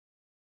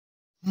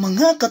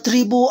Mga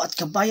katribo at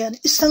kabayan,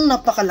 isang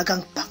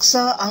napakalagang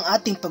paksa ang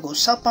ating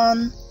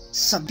pag-uusapan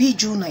sa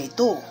video na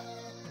ito.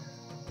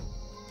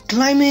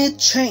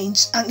 Climate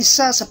change ang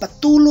isa sa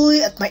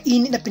patuloy at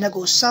mainit na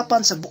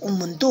pinag-uusapan sa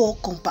buong mundo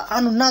kung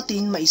paano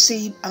natin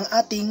maisave ang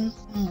ating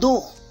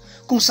mundo.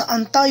 Kung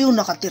saan tayo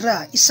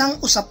nakatira,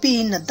 isang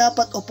usapin na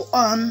dapat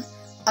upuan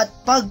at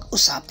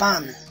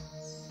pag-usapan.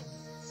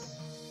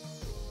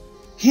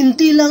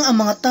 Hindi lang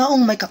ang mga taong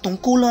may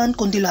katungkulan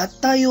kundi lahat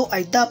tayo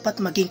ay dapat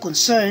maging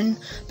concern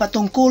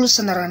patungkol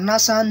sa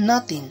naranasan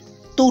natin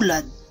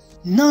tulad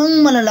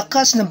ng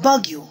malalakas na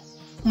bagyo,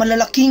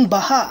 malalaking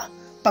baha,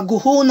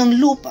 pagguho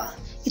ng lupa.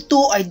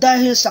 Ito ay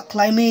dahil sa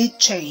climate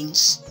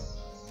change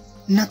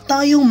na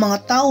tayong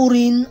mga tao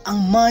rin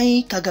ang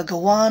may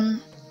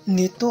kagagawan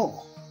nito.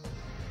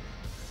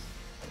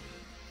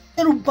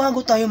 Pero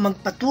bago tayo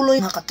magpatuloy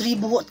mga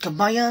katribo at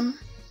kabayan,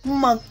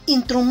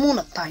 mag-intro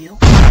muna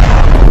tayo.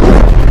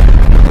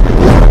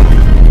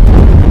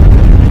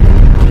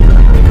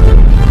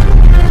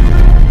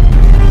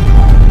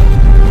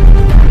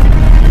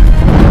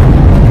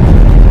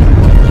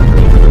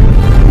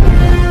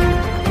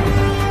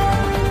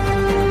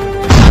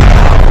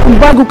 Kung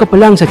bago ka pa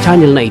lang sa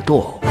channel na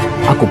ito,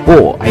 ako po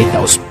ay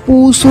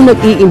taos-puso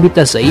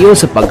nag-iimbita sa iyo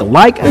sa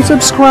pag-like and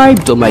subscribe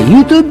to my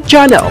YouTube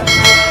channel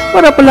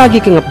para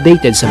palagi kang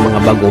updated sa mga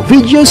bagong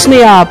videos na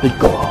i-upload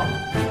ko.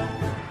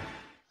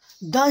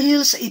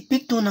 Dahil sa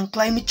epekto ng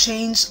climate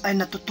change ay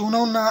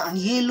natutunaw na ang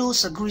yelo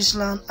sa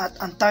Greenland at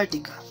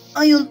Antarctica.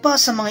 Ayon pa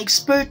sa mga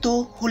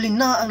eksperto, huli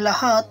na ang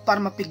lahat para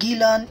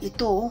mapigilan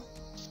ito.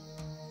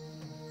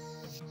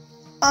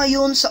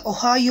 Ayon sa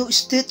Ohio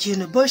State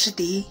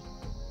University,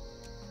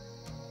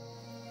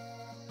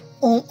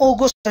 noong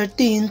August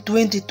 13,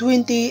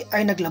 2020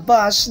 ay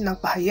naglabas ng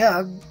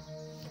pahayag,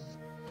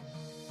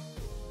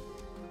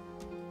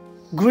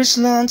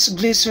 Greenland's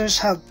glaciers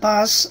have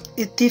passed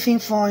a tipping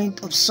point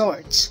of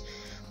sorts,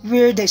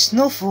 where the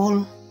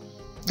snowfall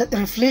that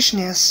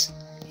refreshes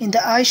in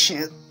the ice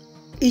sheet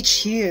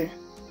each year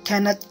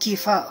cannot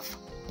keep up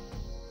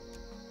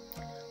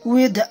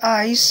with the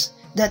ice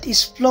that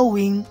is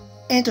flowing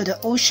into the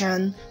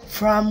ocean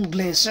from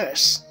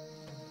glaciers.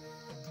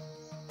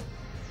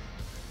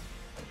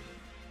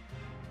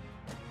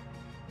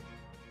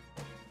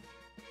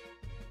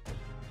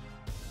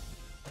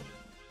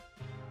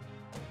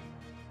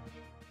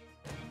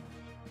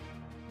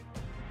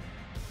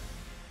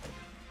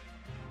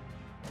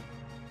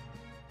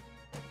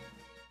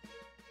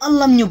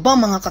 Alam nyo ba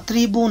mga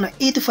katribo na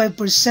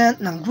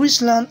 85% ng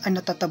Greenland ay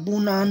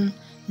natatabunan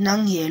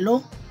ng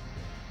yelo?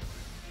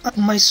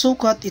 At may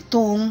sukat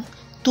itong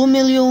 2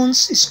 million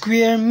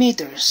square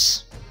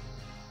meters.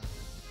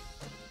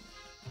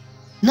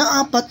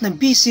 Na 4 na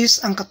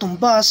bisis ang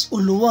katumbas o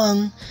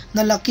luwang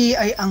na laki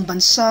ay ang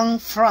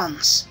bansang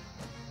France.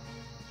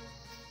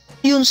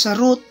 Ayon sa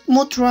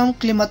Mottram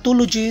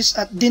Climatologist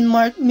at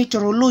Denmark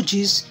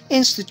Meteorologist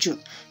Institute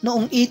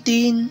noong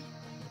 18,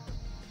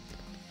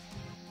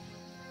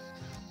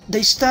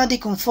 the study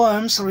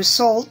confirms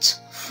results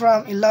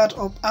from a lot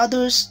of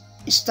other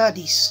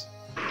studies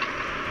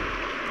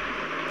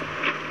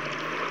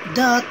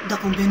that the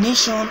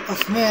combination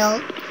of melt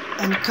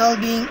and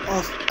calving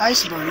of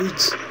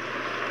icebergs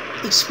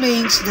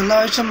explains the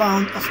large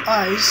amount of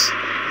ice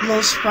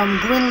lost from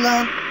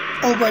Greenland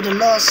over the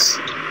last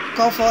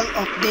couple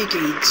of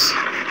decades.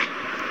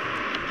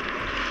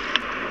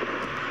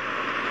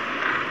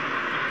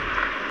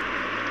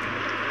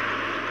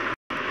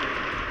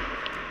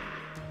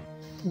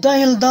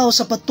 Dahil daw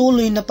sa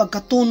patuloy na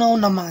pagkatunaw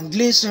ng mga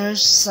glaciers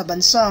sa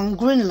bansang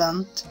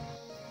Greenland,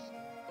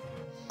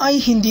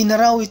 ay hindi na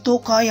raw ito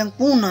kayang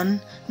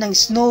punan ng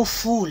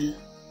snowfall.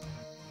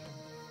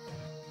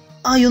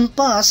 Ayon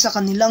pa sa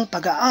kanilang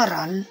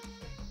pag-aaral,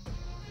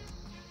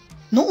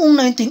 noong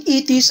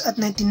 1980s at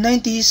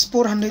 1990s,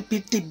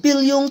 450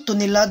 bilyong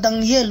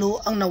toneladang yelo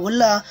ang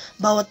nawala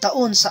bawat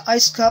taon sa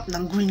ice cap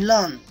ng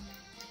Greenland.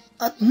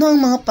 At ng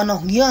mga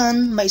panahong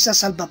yan,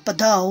 maisasalba pa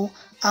daw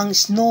ang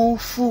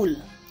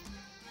snowfall.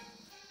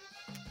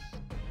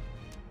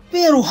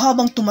 Pero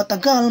habang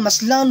tumatagal,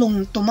 mas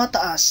lalong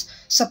tumataas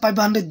sa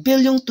 500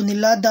 bilyong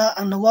tonelada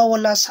ang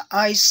nawawala sa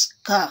ice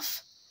cap.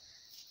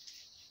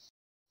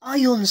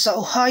 Ayon sa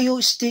Ohio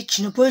State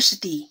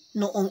University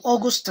noong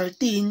August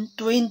 13,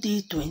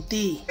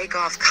 2020,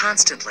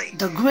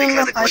 the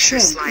Greenland ice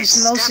shelf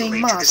is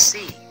losing mass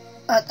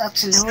at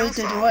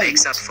accelerated rate.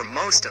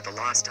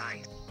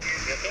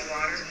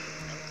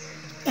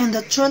 In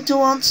the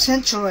 21st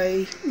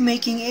century,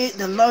 making it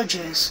the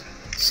largest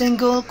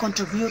single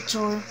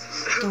contributor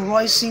to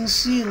rising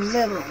sea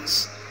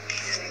levels.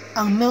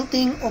 Ang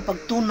melting o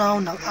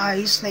pagtunaw ng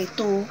ice na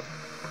ito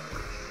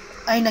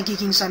ay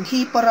nagiging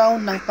sanhi pa raw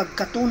ng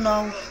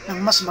pagkatunaw ng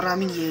mas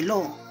maraming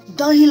yelo.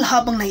 Dahil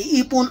habang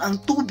naiipon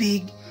ang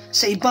tubig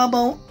sa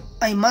ibabaw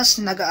ay mas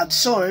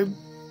nag-absorb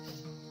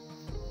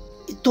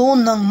ito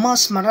ng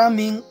mas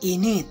maraming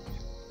init.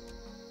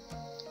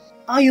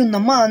 Ayon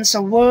naman sa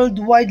World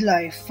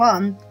Wildlife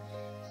Fund,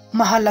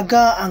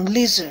 mahalaga ang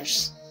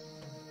glaciers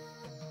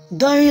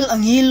Dahil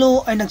ang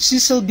yelo ay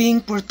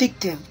nagsisilbing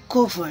protective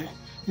cover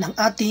ng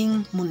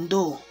ating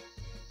mundo.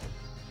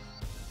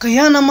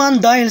 Kaya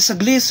naman dahil sa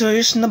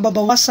glaciers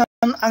nababawasan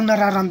ang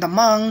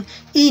nararamdamang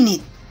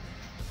init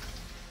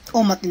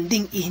o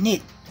matinding init.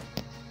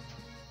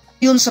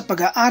 Yun sa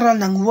pag-aaral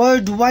ng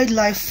World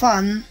Wildlife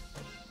Fund,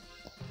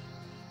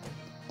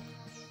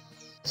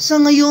 sa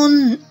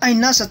ngayon ay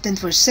nasa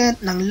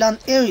 10% ng land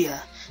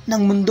area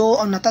ng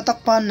mundo ang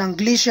natatakpan ng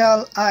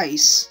glacial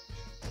ice.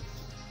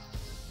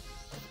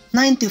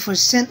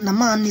 90%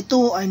 naman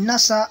nito ay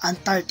nasa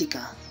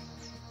Antarctica.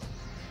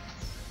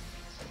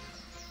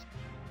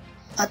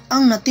 At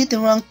ang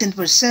natitirang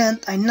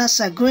 10% ay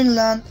nasa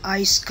Greenland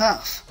ice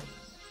cap.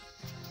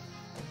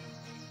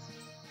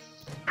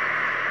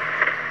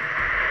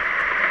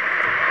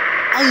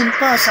 Ayon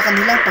pa sa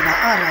kanilang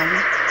pag-aaral,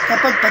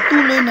 kapag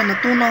patuloy na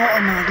natunaw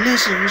ang mga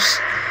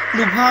glaciers,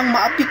 lubhang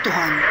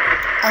maapektuhan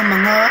ang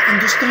mga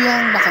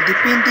industriyang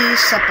nakadepende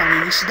sa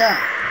pangingisda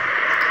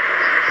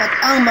at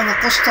ang mga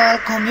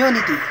coastal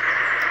community,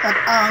 at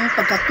ang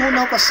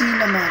pagkatunaw kasi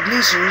ng mga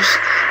glaciers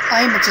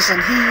ay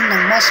magsasanhi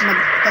ng mas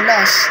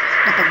madalas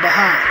na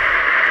pagbaha.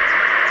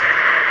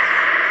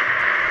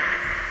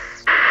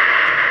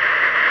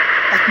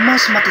 At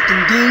mas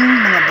matitinding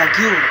mga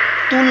bagyo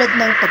tulad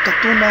ng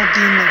pagkatunaw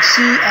din ng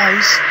sea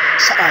ice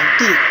sa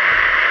Arctic.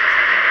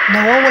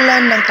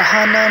 Nawawalan ng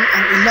tahanan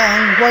ang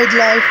ilang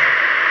wildlife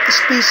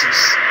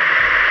species.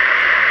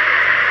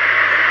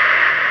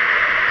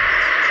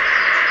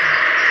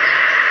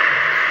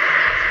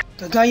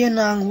 Kagaya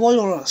ng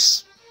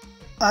walrus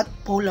at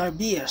polar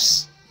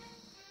bears.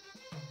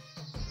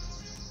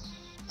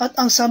 At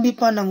ang sabi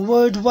pa ng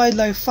World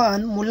Wildlife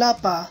Fund mula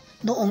pa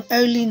noong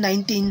early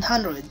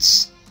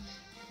 1900s,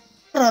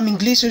 maraming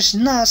glaciers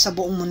na sa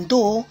buong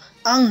mundo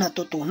ang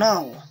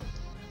natutunaw.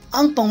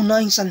 Ang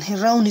pangunahing sanhi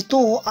raw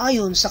nito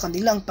ayon sa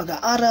kanilang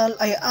pag-aaral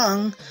ay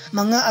ang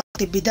mga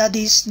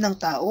aktibidades ng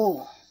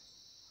tao.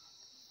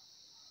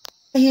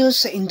 Dahil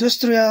sa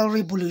Industrial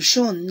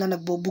Revolution na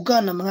nagbubuga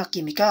ng mga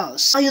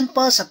chemicals. Ayon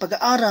pa sa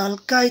pag-aaral,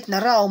 kahit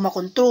na raw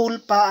makontrol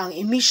pa ang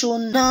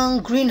emission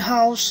ng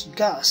greenhouse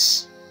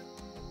gas,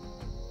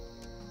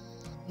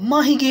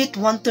 mahigit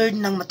 1/3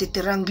 ng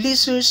matitirang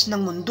glaciers ng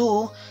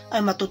mundo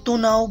ay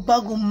matutunaw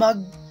bago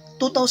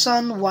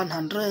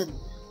mag-2100.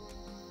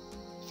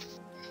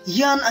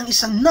 Yan ang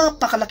isang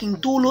napakalaking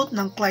dulot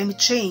ng climate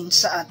change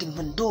sa ating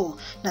mundo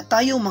na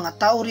tayo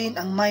mga tao rin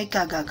ang may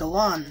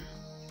kagagawan.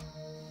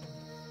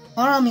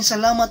 Maraming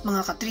salamat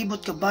mga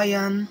katribot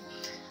kabayan,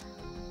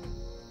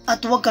 at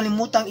huwag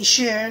kalimutang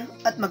i-share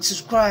at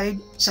mag-subscribe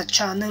sa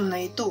channel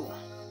na ito.